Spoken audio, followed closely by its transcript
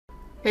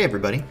Hey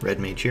everybody, Red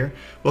Mage here.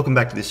 Welcome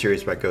back to this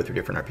series where I go through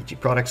different RPG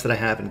products that I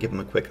have and give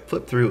them a quick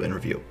flip through and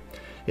review.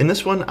 In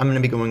this one, I'm going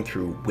to be going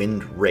through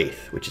Wind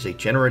Wraith, which is a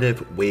generative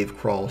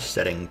wavecrawl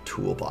setting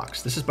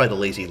toolbox. This is by the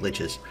Lazy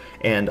Litches,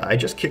 and I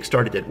just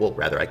kickstarted it, well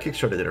rather I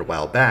kickstarted it a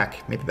while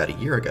back, maybe about a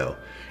year ago,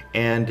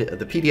 and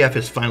the PDF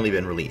has finally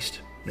been released.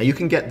 Now you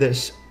can get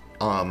this,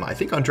 I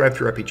think on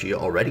DriveThruRPG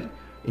already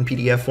in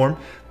PDF form,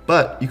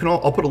 but you can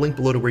I'll put a link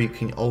below to where you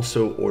can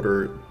also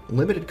order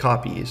limited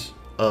copies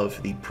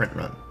of the print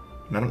run.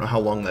 I don't know how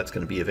long that's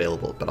going to be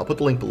available, but I'll put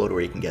the link below to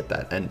where you can get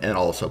that, and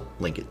I'll also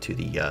link it to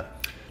the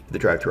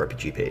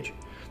DriveThruRPG page.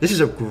 This is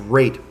a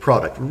great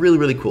product,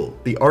 really cool.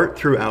 The art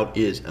throughout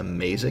is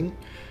amazing.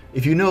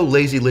 If you know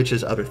Lazy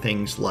Litch's other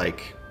things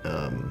like,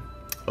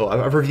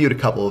 I've reviewed a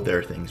couple of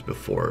their things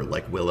before,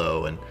 like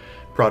Willow and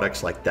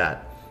products like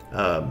that.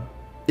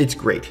 It's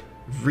great,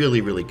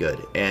 really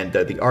good, and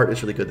the art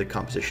is really good, the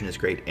composition is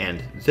great,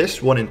 and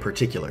this one in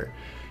particular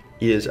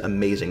is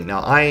amazing.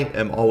 Now, I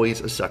am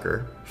always a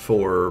sucker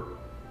for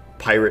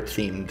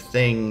pirate-themed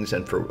things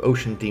and for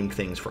ocean-themed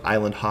things, for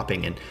island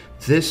hopping, and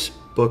this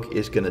book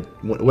is going to,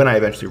 when I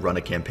eventually run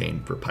a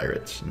campaign for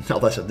pirates and all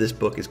that stuff, this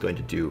book is going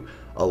to do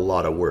a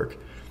lot of work.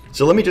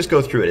 So let me just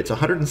go through it. It's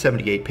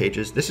 178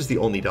 pages. This is the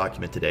only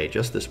document today,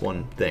 just this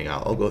one thing.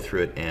 I'll go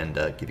through it and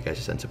give you guys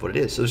a sense of what it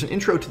is. So there's an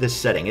intro to this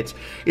setting.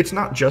 It's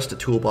not just a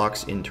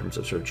toolbox in terms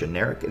of sort of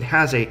generic. It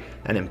has an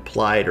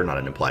implied, or not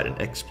an implied,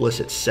 an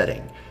explicit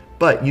setting.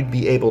 But you'd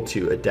be able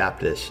to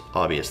adapt this,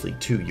 obviously,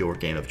 to your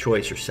game of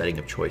choice or setting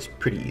of choice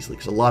pretty easily,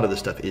 because a lot of the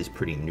stuff is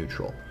pretty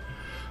neutral.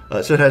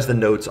 So it has the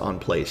notes on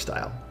play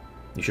style.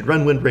 You should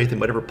run Wind Wraith in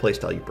whatever play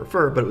style you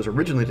prefer, but it was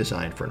originally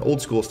designed for an old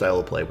school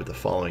style of play with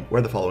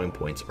where the following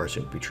points are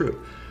assumed to be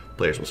true.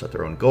 Players will set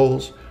their own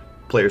goals.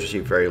 Players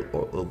receive very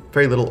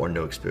little or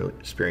no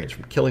experience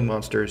from killing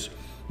monsters.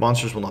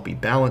 Monsters will not be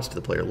balanced to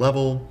the player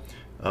level.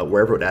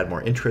 Wherever it would add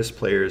more interest,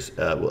 players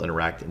will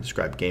interact and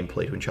describe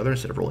gameplay to each other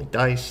instead of rolling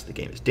dice. The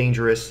game is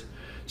dangerous.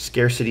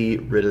 Scarcity,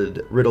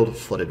 riddled,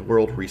 flooded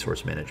world,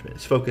 resource management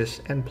is focus,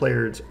 and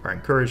players are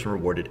encouraged and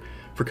rewarded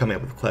for coming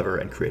up with clever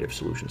and creative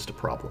solutions to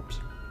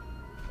problems.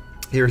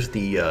 Here's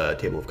the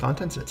table of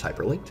contents, and it's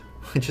hyperlinked,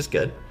 which is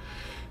good.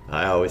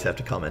 I always have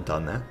to comment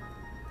on that.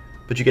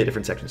 But you get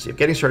different sections. So you have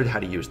getting started, how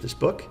to use this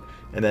book,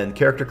 and then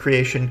character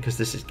creation, because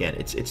this is, again,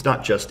 it's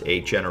not just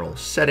a general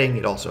setting,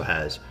 it also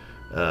has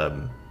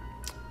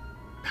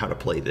how to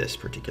play this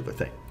particular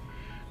thing.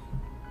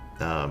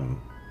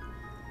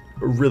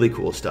 Really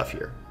cool stuff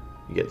here.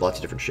 You get lots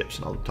of different ships,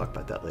 and I'll talk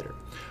about that later.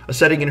 A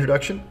setting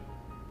introduction.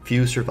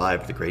 Few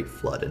survived the Great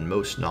Flood, and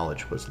most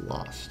knowledge was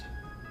lost.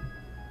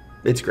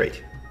 It's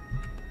great.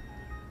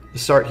 The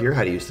start here,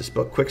 how to use this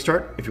book. Quick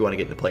start. If you want to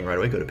get into playing right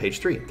away, go to page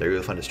 3. There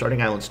you'll find a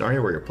starting island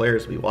scenario where your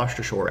players will be washed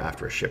ashore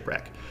after a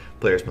shipwreck.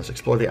 Players must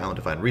explore the island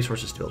to find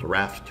resources to build a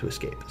raft to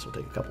escape. This will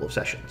take a couple of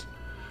sessions.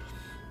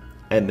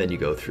 And then you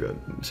go through it.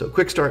 So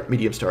quick start,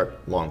 medium start,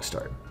 long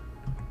start.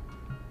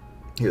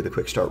 Here are the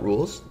quick start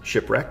rules.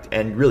 Shipwrecked,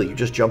 and really you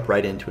just jump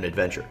right into an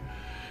adventure.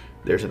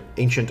 There's an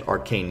ancient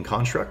arcane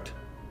construct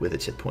with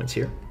its hit points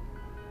here.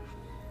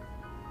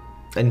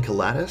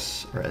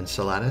 Enceladus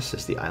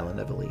is the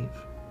island, I believe.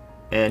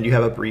 And you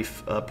have a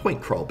brief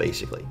point crawl,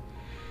 basically.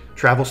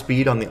 Travel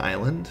speed on the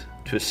island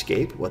to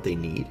escape what they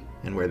need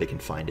and where they can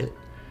find it.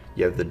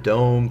 You have the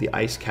dome, the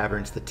ice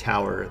caverns, the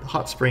tower, the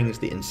hot springs,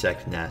 the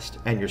insect nest,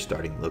 and your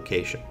starting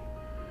location.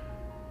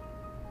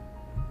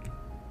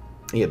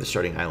 You have the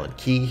starting island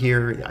key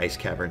here, the ice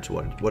caverns,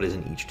 what is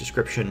in each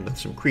description with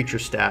some creature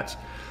stats.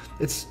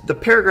 The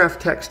paragraph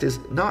text is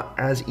not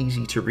as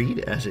easy to read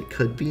as it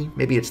could be.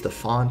 Maybe it's the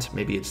font,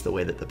 maybe it's the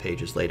way that the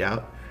page is laid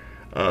out.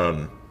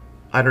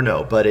 I don't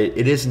know, but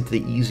it isn't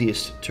the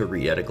easiest to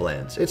read at a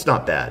glance. It's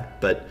not bad,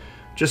 but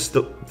just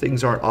the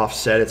things aren't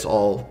offset. It's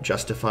all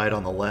justified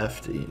on the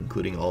left,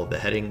 including all of the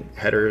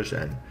headers,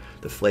 and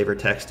the flavor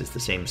text is the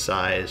same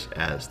size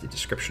as the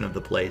description of the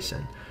place.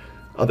 And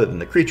other than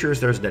the creatures,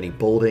 there isn't any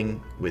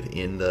bolding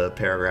within the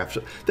paragraph.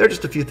 So there are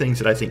just a few things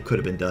that I think could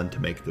have been done to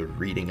make the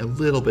reading a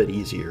little bit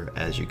easier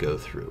as you go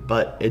through,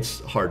 but it's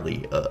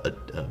hardly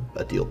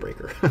a deal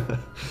breaker.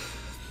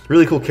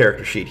 Really cool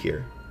character sheet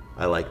here.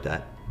 I like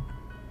that.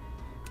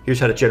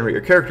 Here's how to generate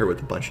your character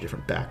with a bunch of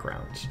different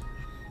backgrounds.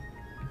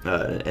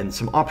 And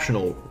some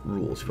optional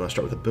rules. If you want to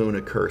start with a boon,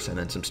 a curse, and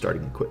then some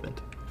starting equipment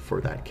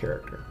for that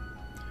character.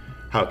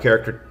 How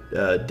character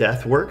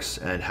death works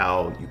and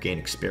how you gain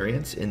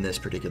experience in this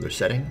particular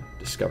setting.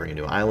 Discovering a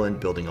new island,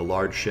 building a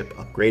large ship,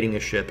 upgrading a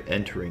ship,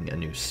 entering a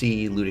new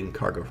sea, looting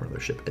cargo from another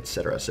ship,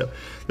 etc. So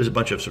there's a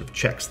bunch of sort of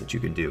checks that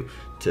you can do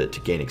to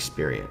gain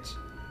experience.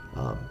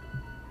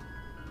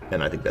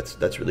 And I think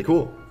that's really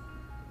cool.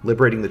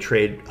 Liberating the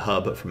trade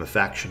hub from a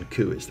faction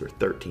coup is worth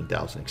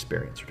 13,000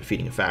 experience, or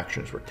defeating a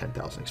faction is worth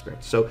 10,000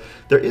 experience. So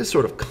there is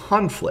sort of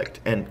conflict,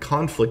 and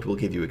conflict will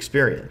give you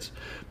experience,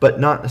 but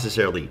not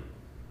necessarily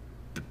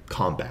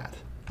combat.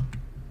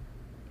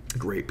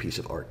 Great piece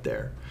of art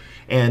there.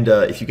 And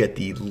if you get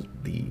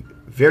the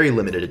very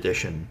limited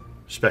edition,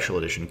 special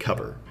edition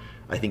cover,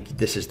 I think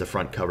this is the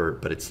front cover,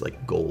 but it's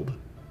like gold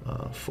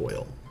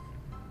foil.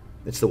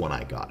 It's the one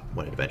I got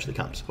when it eventually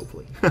comes,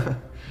 hopefully.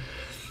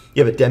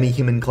 You have a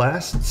demi-human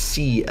class,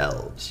 Sea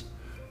Elves.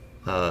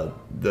 You have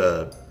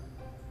the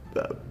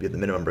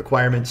minimum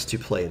requirements to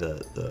play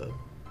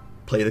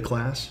the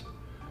class.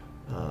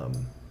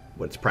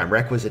 What its prime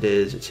requisite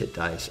is, its hit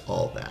dice,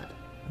 all that.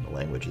 And the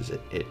languages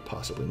it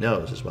possibly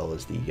knows, as well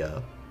as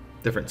the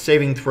different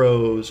saving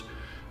throws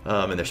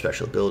and their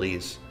special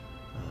abilities.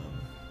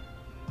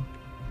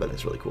 But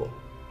it's really cool.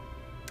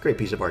 Great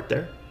piece of art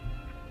there.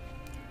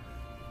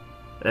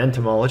 An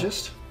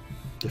entomologist,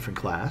 different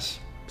class.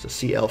 It's a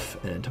sea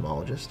elf and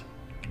entomologist.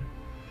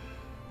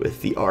 With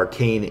the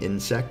arcane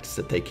insects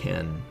that they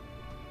can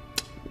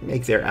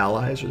make their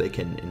allies, or they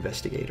can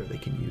investigate, or they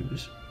can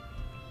use.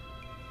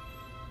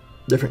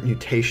 Different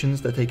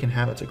mutations that they can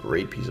have. It's a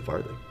great piece of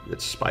art.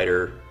 It's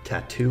spider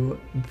tattoo,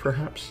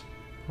 perhaps.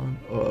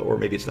 Or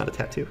maybe it's not a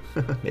tattoo.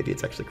 Maybe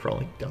it's actually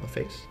crawling down the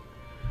face.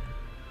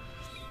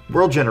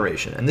 World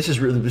generation, and this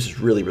is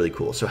really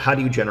cool. So how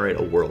do you generate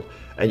a world?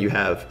 And you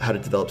have how to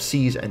develop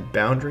seas and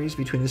boundaries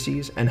between the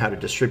seas, and how to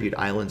distribute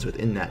islands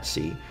within that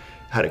sea,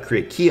 how to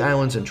create key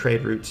islands and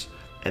trade routes,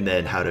 and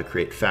then how to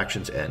create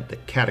factions and the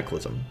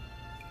cataclysm,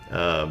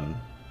 and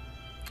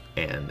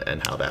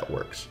how that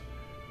works.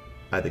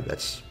 I think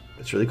that's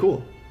really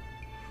cool.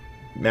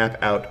 Map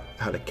out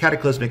how the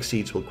cataclysmic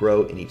seeds will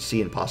grow in each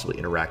sea and possibly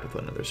interact with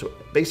one another. So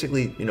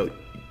basically,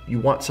 you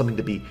want something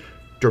to be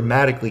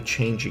dramatically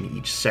changing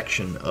each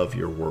section of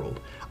your world.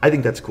 I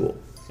think that's cool.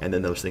 And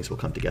then those things will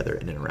come together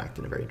and interact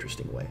in a very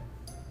interesting way.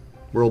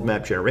 World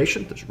map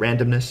generation, there's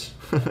randomness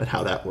and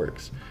how that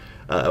works.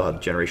 How the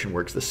generation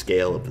works, the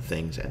scale of the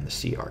things, and the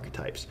sea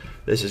archetypes.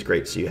 This is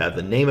great. So you have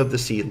the name of the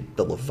sea,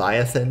 the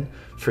Leviathan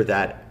for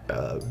that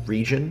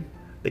region,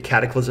 the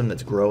cataclysm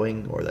that's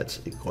growing or that's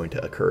going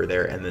to occur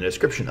there, and the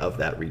description of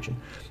that region.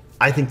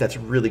 I think that's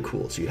really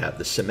cool. So you have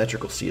the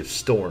symmetrical sea of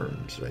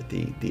storms, right?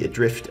 The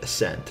adrift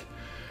ascent,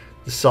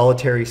 the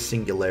solitary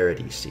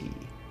singularity sea,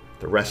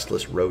 the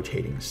restless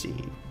rotating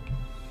sea.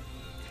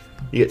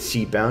 You get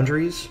sea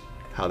boundaries,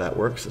 how that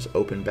works is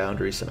open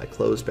boundaries,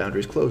 semi-closed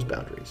boundaries, closed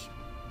boundaries.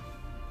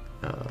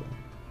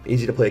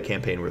 Easy to play a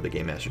campaign where the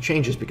game master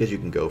changes because you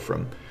can go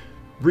from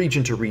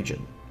region to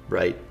region,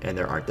 right? And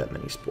there aren't that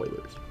many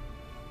spoilers.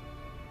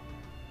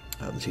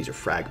 The seas are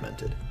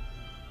fragmented.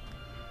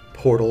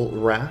 Portal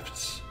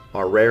rafts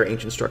are rare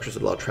ancient structures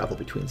that allow travel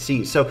between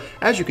seas. So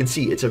as you can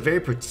see, it's a very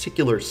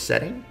particular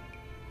setting.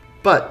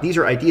 But these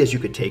are ideas you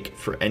could take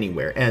for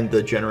anywhere, and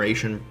the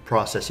generation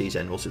processes,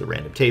 and we'll see the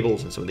random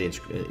tables and some of the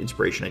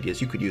inspiration ideas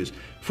you could use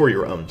for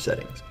your own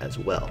settings as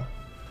well.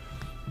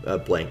 A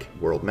blank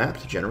world map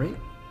to generate.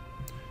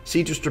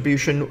 Sea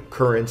distribution,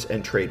 currents,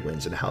 and trade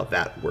winds, and how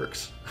that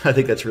works. I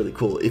think that's really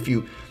cool. If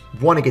you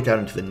want to get down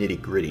into the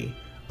nitty-gritty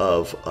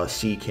of a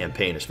sea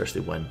campaign,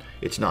 especially when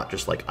it's not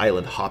just like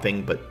island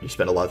hopping, but you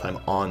spend a lot of time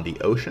on the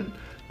ocean,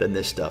 then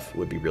this stuff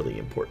would be really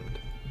important.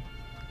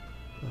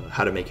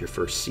 How to make your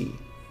first sea.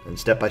 And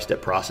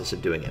step-by-step process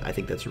of doing it. I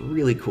think that's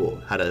really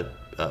cool. How to,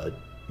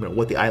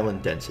 what the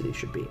island density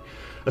should be.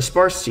 A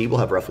sparse sea will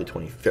have roughly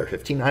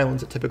 15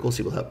 islands. A typical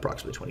sea will have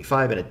approximately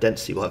 25, and a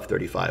dense sea will have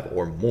 35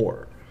 or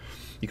more.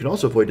 You can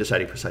also avoid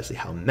deciding precisely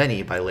how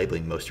many by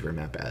labeling most of your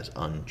map as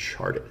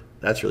uncharted.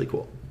 That's really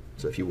cool.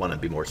 So if you want to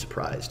be more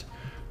surprised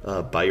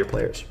by your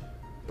players,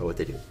 by what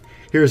they do.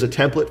 Here's a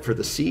template for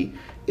the sea.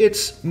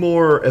 It's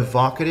more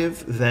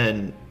evocative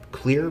than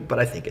clear, but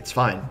I think it's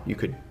fine. You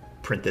could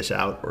print this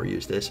out or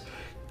use this.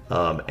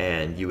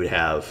 And you would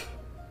have,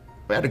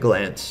 at a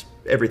glance,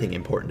 everything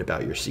important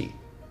about your sea.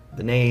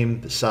 The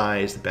name, the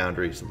size, the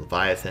boundaries, the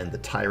Leviathan, the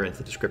tyrant,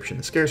 the description,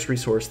 the scarce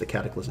resource, the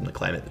cataclysm, the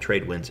climate, the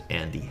trade winds,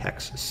 and the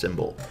hex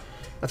symbol.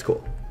 That's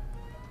cool.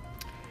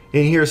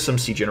 And here's some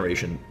sea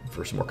generation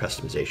for some more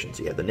customization.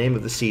 So you have the name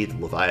of the sea, the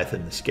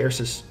Leviathan, the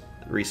scarcest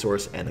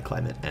resource, and the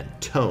climate and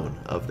tone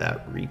of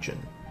that region.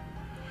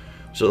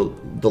 So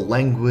the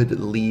languid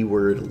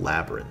leeward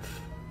labyrinth.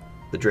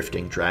 The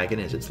drifting dragon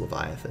is its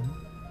Leviathan.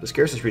 The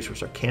scarcest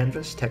resources are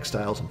canvas,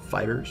 textiles, and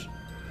fighters.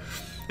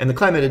 And the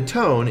climate and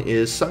tone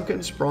is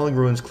sunken, sprawling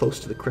ruins close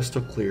to the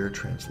crystal clear,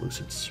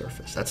 translucent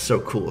surface. That's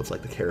so cool. It's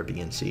like the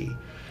Caribbean Sea. You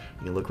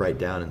can look right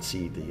down and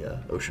see the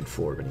ocean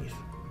floor beneath,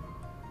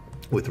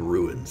 with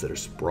ruins that are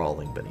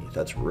sprawling beneath.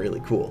 That's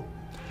really cool.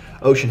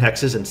 Ocean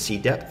hexes and sea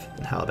depth,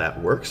 and how that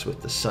works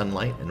with the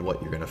sunlight and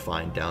what you're going to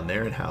find down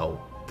there, and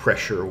how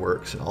pressure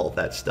works and all of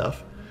that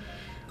stuff.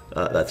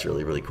 That's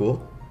really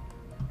cool.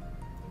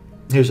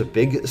 Here's a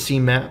big sea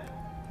map.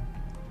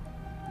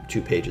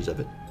 2 pages of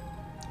it.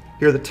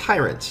 Here are the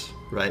tyrants,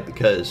 right?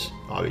 Because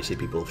obviously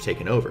people have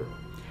taken over.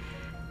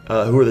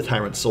 Who are the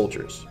tyrant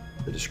soldiers?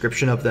 The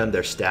description of them,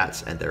 their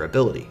stats, and their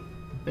ability.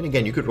 And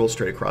again, you could roll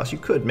straight across. You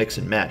could mix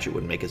and match. It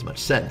wouldn't make as much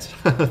sense,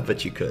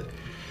 but you could.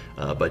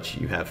 But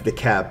you have the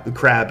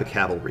crab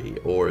cavalry,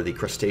 or the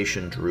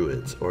crustacean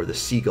druids, or the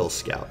seagull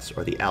scouts,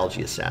 or the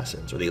algae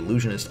assassins, or the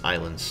illusionist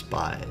island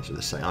spies, or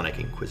the psionic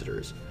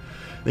inquisitors.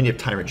 Then you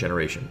have tyrant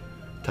generation.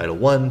 Title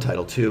 1,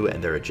 Title 2,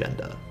 and their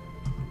agenda.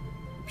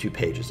 2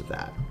 pages of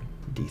that.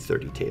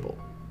 D30 table.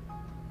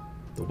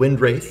 The Wind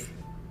Wraith,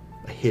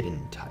 a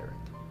hidden tyrant.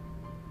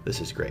 This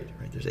is great,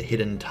 right? There's a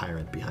hidden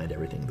tyrant behind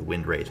everything, the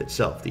Wind Wraith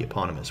itself, the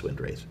eponymous Wind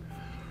Wraith.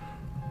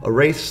 A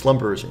wraith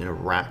slumbers in a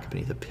rack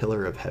beneath a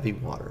pillar of heavy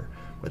water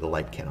where the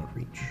light cannot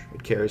reach.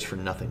 It cares for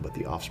nothing but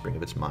the offspring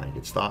of its mind,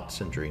 its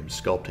thoughts and dreams,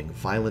 sculpting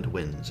violent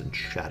winds and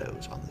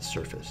shadows on the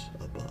surface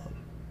above.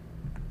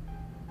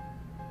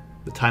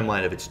 The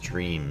timeline of its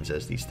dreams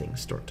as these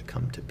things start to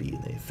come to be,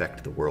 and they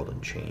affect the world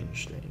and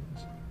change things.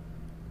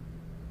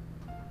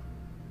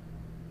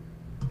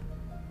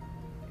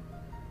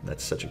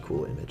 That's such a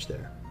cool image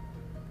there.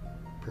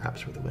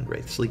 Perhaps where the Wind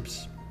Wraith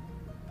sleeps.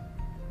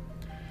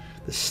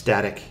 The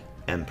Static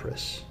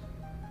Empress.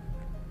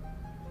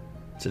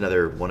 It's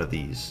another one of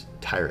these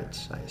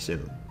tyrants, I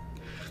assume.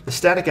 The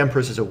Static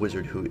Empress is a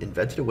wizard who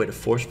invented a way to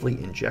forcefully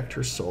inject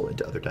her soul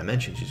into other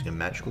dimensions using a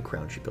magical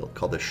crown she built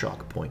called the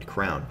Shock Point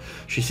Crown.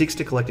 She seeks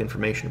to collect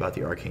information about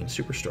the arcane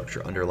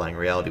superstructure underlying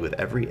reality with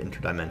every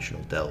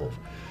interdimensional delve.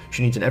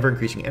 She needs an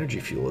ever-increasing energy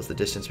fuel as the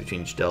distance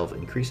between each delve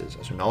increases.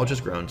 As her knowledge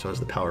has grown, so has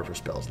the power of her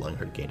spells, allowing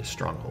her to gain a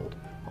stranglehold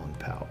on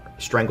power.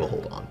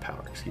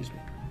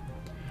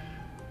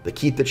 The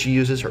keep that she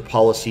uses, her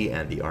policy,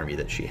 and the army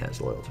that she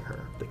has loyal to her.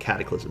 The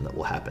cataclysm that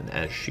will happen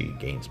as she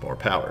gains more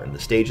power, and the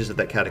stages of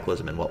that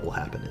cataclysm and what will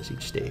happen as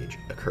each stage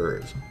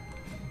occurs.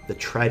 The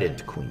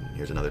Trident Queen,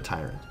 here's another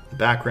tyrant. The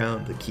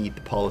background, the keep,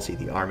 the policy,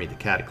 the army, the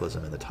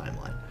cataclysm, and the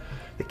timeline.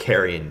 The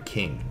Carrion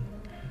King.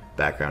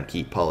 Background,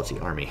 keep, policy,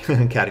 army,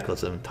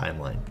 cataclysm,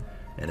 timeline,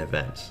 and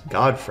events.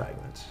 God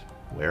fragments,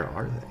 where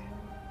are they?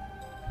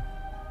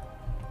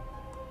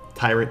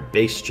 Tyrant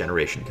base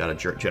generation. Got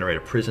to generate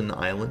a prison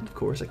island, of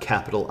course, a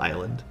capital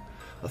island,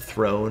 a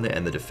throne,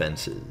 and the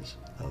defenses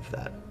of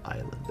that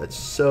island. That's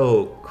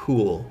so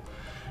cool.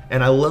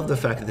 And I love the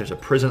fact that there's a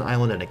prison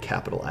island and a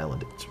capital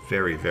island. It's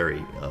very, very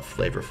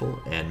flavorful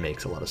and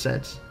makes a lot of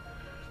sense.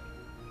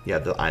 You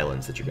have the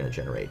islands that you're going to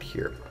generate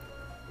here.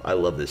 I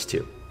love this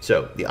too.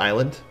 So the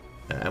island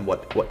and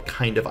what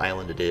kind of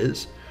island it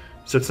is.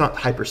 So it's not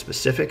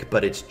hyper-specific,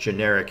 but it's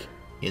generic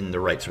in the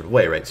right sort of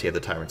way, right? So you have the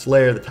Tyrant's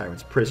Lair, the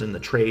Tyrant's Prison, the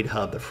Trade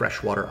Hub, the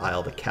Freshwater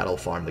Isle, the Cattle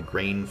Farm, the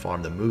Grain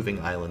Farm, the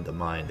Moving Island, the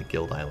Mine, the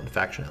Guild Island,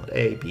 Faction Island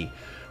A, B,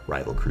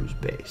 Rival Crew's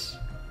Base.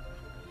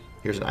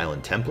 Here's an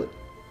island template.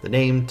 The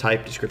name,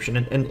 type, description,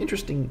 and an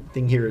interesting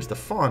thing here is the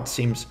font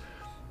seems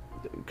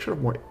sort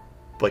of more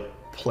like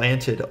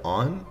planted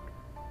on.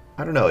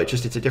 I don't know, it's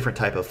a different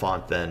type of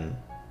font than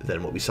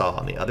what we saw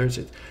on the others.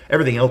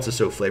 Everything else is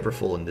so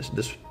flavorful, and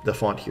the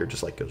font here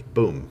just like goes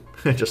boom.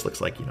 It just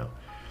looks like, you know,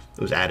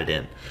 it was added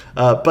in.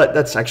 But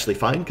that's actually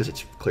fine because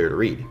it's clear to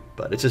read.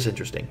 But it's just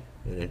interesting,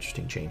 an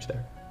interesting change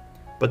there.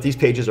 But these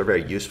pages are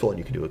very useful, and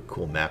you can do a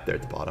cool map there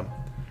at the bottom.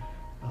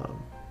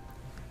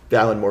 The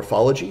island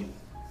morphology,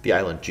 the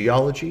island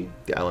geology,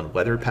 the island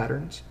weather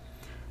patterns,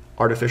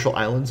 artificial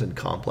islands and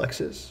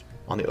complexes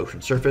on the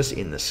ocean surface,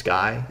 in the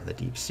sky, in the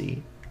deep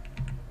sea.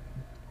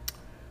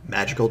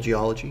 Magical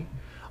geology,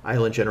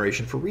 island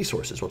generation for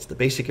resources. What's the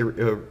basic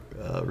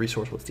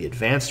resource, what's the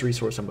advanced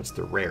resource, and what's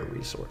the rare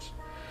resource?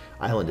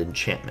 Island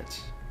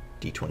enchantments,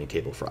 D20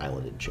 table for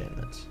island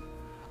enchantments.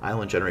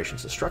 Island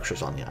generations of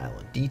structures on the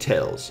island.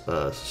 Details,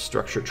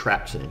 structure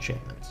traps and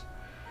enchantments.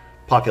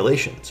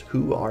 Populations,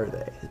 who are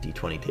they? The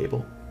D20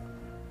 table,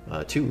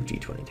 2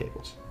 D20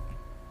 tables.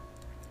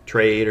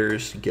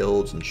 Traders,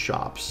 guilds, and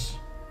shops,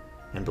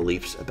 and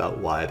beliefs about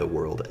why the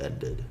world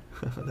ended.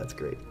 That's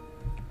great.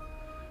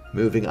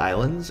 Moving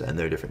islands and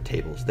their different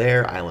tables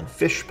there. Island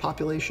fish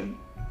population.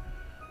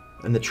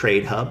 And the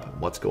trade hub,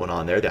 what's going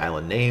on there. The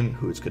island name,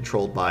 who it's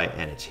controlled by,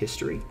 and its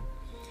history.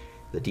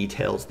 The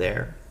details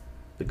there.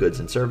 The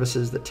goods and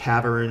services, the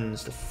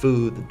taverns, the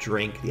food, the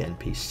drink, the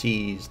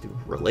NPCs, the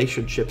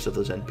relationships of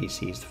those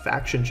NPCs, the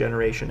faction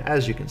generation.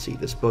 As you can see,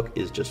 this book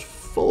is just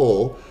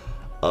full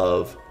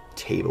of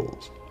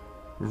tables.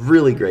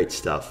 Really great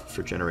stuff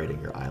for generating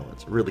your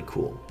islands. Really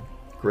cool.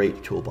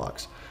 Great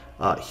toolbox.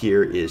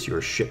 Here is your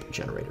ship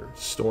generator,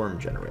 storm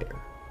generator,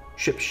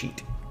 ship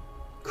sheet,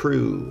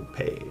 crew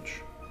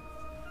page,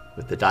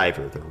 with the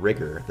diver, the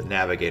rigger, the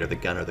navigator, the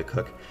gunner, the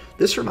cook.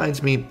 This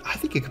reminds me, I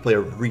think you could play a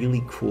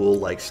really cool,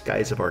 like,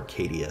 Skies of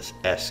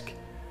Arcadia-esque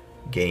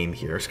game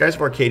here. Skies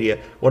of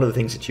Arcadia, one of the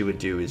things that you would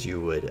do is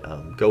you would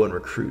go and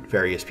recruit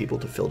various people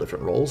to fill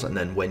different roles, and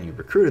then when you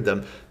recruited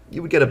them,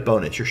 you would get a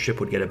bonus. Your ship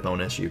would get a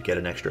bonus, you'd get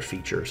an extra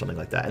feature or something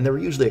like that. And there were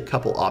usually a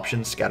couple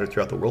options scattered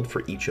throughout the world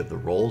for each of the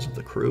roles of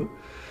the crew.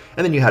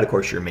 And then you had, of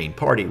course, your main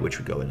party, which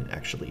would go in and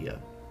actually,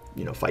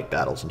 you know, fight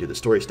battles and do the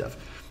story stuff.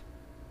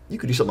 You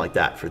could do something like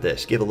that for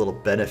this. Give a little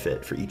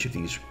benefit for each of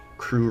these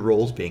crew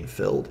roles being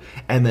filled,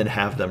 and then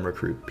have them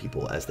recruit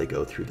people as they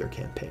go through their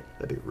campaign.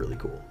 That'd be really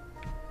cool.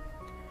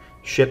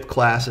 Ship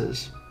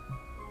classes,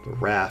 the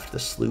raft, the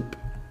sloop,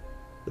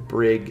 the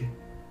brig,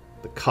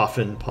 the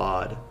coffin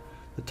pod,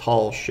 the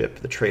tall ship,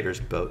 the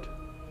trader's boat,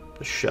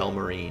 the shell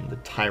marine, the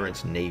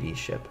tyrant's navy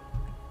ship,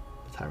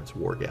 the tyrant's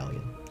war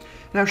galleon.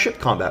 Now, ship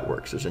combat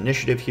works. There's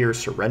initiative here,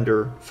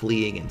 surrender,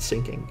 fleeing, and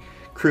sinking.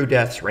 Crew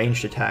deaths,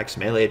 ranged attacks,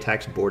 melee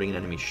attacks, boarding an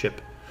enemy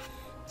ship,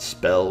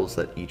 spells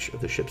that each of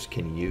the ships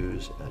can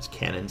use as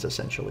cannons,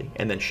 essentially,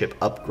 and then ship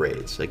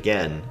upgrades.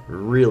 Again,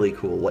 really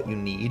cool. What you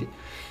need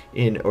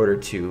in order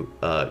to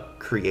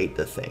create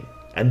the thing.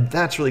 And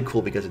that's really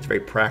cool because it's very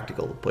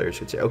practical. The players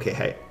could say, okay,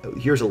 hey,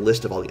 here's a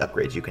list of all the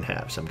upgrades you can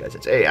have. Some guys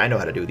would say, hey, I know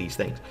how to do these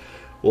things.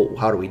 Well,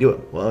 how do we do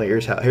them? Well,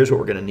 here's what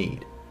we're going to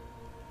need.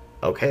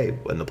 Okay,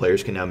 and the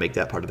players can now make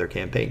that part of their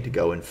campaign to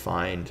go and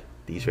find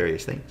these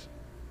various things.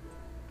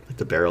 Like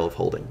the Barrel of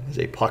Holding is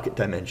a pocket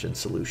dimension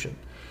solution.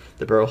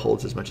 The barrel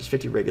holds as much as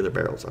 50 regular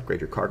barrels. Upgrade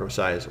your cargo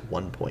size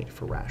 1 point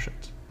for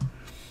rations.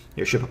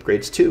 Your ship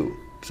upgrades 2,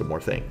 some more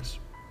things.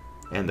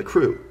 And the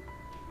crew.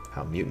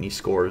 How mutiny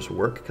scores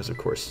work, because of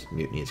course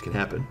mutinies can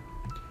happen,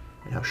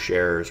 and how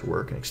shares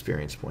work and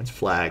experience points,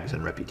 flags,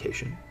 and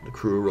reputation. The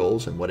crew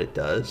roles and what it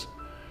does.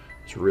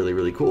 It's really,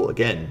 really cool.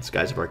 Again,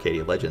 Skies of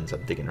Arcadia Legends,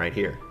 I'm digging right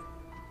here.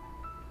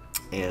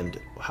 And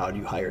how do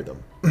you hire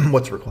them?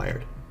 What's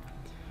required?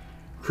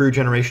 Crew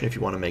generation if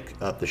you want to make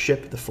up the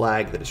ship, the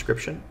flag, the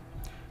description,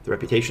 the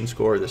reputation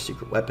score, the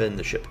secret weapon,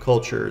 the ship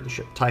culture, the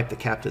ship type, the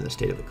captain, the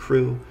state of the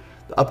crew,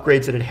 the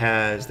upgrades that it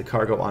has, the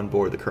cargo on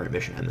board, the current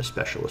mission, and the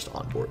specialist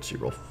on board. So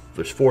you roll,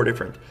 there's 4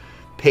 different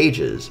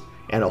pages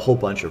and a whole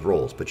bunch of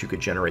rolls, but you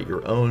could generate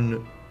your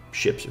own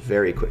ships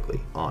very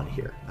quickly on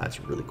here. That's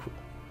really cool.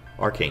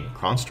 Arcane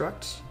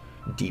constructs,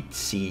 deep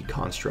sea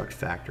construct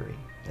factory,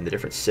 and the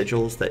different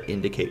sigils that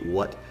indicate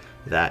what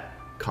that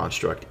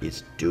construct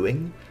is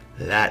doing.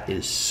 That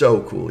is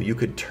so cool. You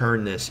could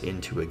turn this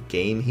into a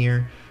game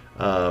here.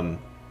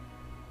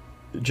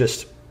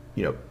 Just,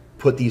 you know,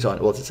 put these on,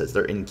 well, it says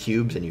they're in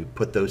cubes, and you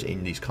put those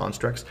in these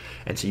constructs,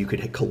 and so you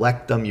could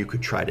collect them, you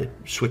could try to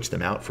switch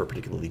them out for a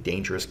particularly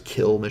dangerous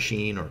kill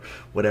machine or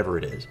whatever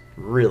it is.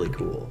 Really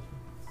cool.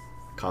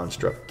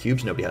 Construct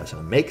cubes, nobody has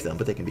to make them,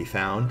 but they can be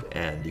found,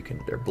 and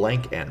they're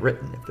blank and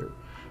written.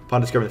 Upon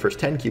discovering the first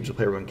 10 cubes, the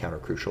player will encounter a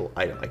crucial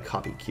item, a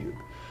copy cube.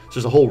 So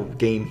there's a whole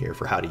game here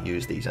for how to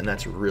use these, and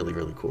that's really,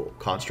 really cool.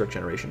 Construct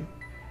generation,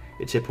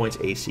 it's hit points,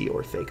 AC,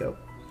 or THAC0.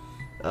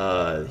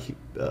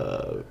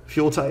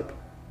 Fuel type,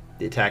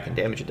 the attack and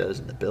damage it does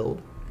in the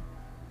build,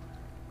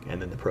 and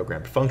then the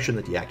programmed function,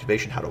 the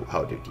deactivation, how to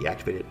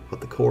deactivate it,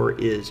 what the core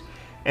is,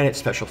 and its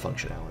special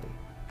functionality.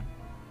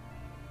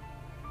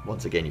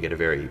 Once again, you get a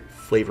very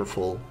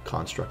flavorful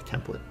construct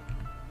template.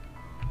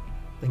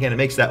 Again, it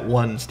makes that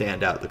one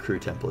stand out, the crew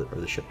template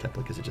or the ship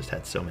template, because it just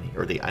had so many,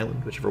 or the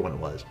island, whichever one it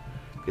was,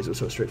 because it was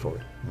so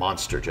straightforward.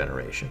 Monster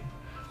generation.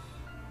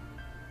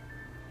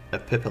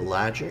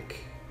 Epipelagic,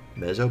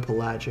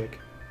 mesopelagic,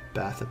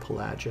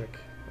 bathopelagic,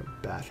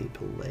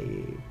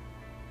 bathopelagic.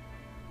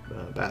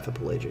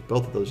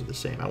 Both of those are the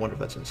same. I wonder if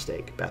that's a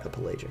mistake.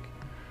 Bathopelagic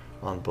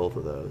on both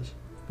of those.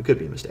 It could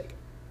be a mistake.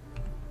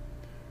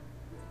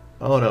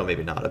 Oh no,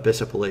 maybe not.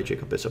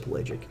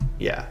 Abyssopelagic.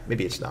 Yeah,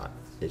 maybe it's not.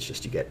 It's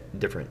just you get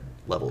different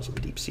levels of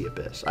the deep sea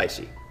abyss. I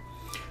see.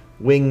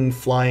 Wing,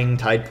 flying,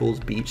 tide pools,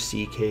 beach,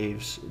 sea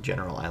caves,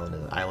 general island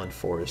and island,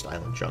 forest,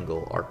 island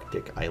jungle,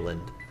 arctic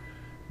island.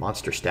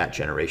 Monster stat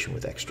generation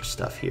with extra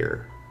stuff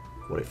here.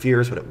 What it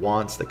fears, what it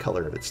wants, the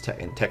color of its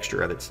and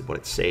texture of its, what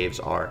its saves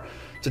are.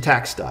 Its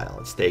attack style,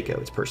 its THAC0,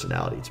 its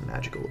personality, its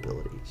magical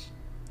abilities.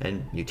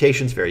 And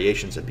mutations,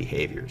 variations, and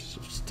behaviors.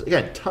 Just,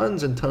 again,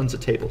 tons and tons of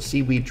tables.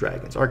 Seaweed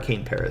dragons,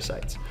 arcane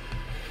parasites.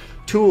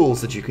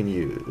 Tools that you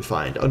can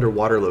find,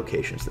 underwater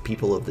locations, the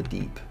people of the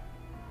deep.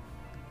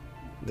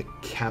 The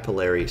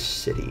capillary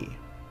city.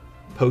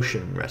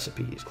 Potion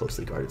recipes,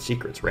 closely guarded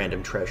secrets,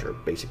 random treasure,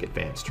 basic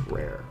advanced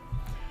rare.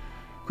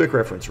 Quick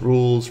reference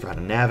rules for how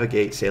to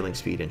navigate, sailing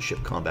speed, and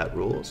ship combat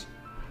rules.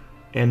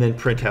 And then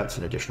printouts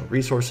and additional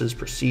resources,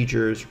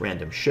 procedures,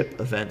 random ship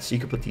events. So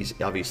you can put these,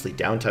 obviously,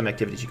 downtime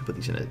activities. You can put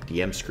these in a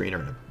DM screen or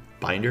in a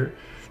binder.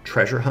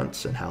 Treasure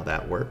hunts and how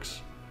that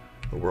works.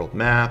 A world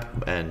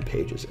map and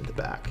pages in the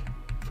back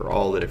for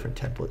all the different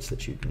templates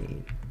that you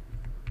need.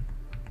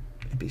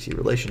 NPC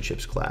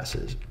relationships,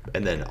 classes,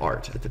 and then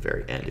art at the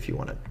very end if you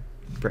want to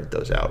print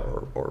those out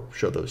or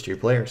show those to your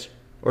players,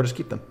 or just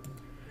keep them.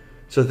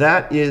 So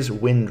that is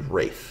Wind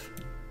Wraith,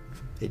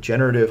 a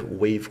generative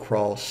wave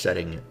crawl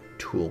setting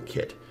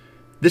toolkit.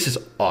 This is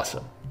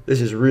awesome. This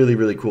is really,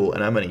 really cool,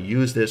 and I'm going to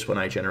use this when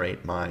I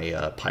generate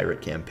my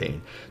pirate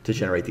campaign to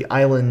generate the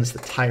islands, the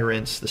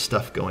tyrants, the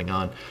stuff going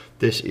on.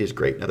 This is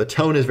great. Now, the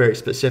tone is very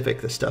specific.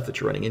 The stuff that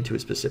you're running into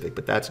is specific,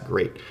 but that's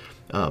great.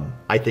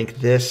 I think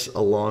this,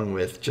 along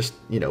with just,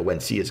 you know, When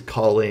Sea is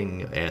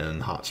Calling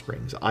and Hot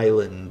Springs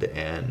Island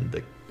and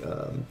the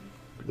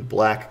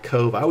Black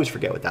Cove. I always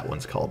forget what that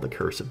one's called, the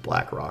Curse of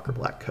Black Rock or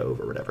Black Cove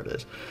or whatever it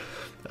is.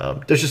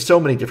 There's just so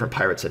many different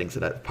pirate settings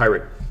that have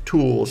pirate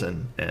tools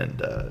and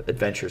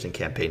adventures and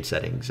campaign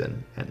settings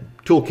and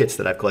toolkits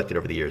that I've collected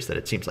over the years that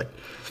it seems like,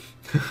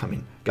 I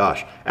mean,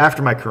 gosh,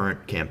 after my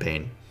current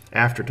campaign,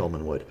 after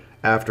Dolmen Wood,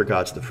 after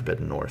Gods of the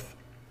Forbidden North,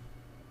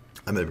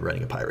 I'm going to be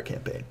running a pirate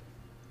campaign.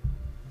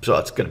 So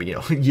it's going to be, you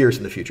know, years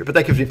in the future, but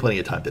that gives me plenty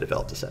of time to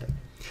develop the setting.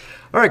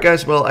 All right,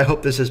 guys, well, I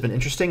hope this has been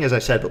interesting. As I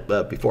said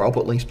before, I'll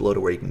put links below to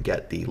where you can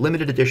get the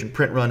limited edition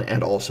print run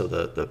and also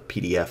the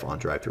PDF on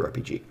Drive-Thru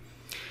RPG.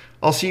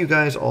 I'll see you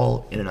guys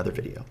all in another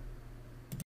video.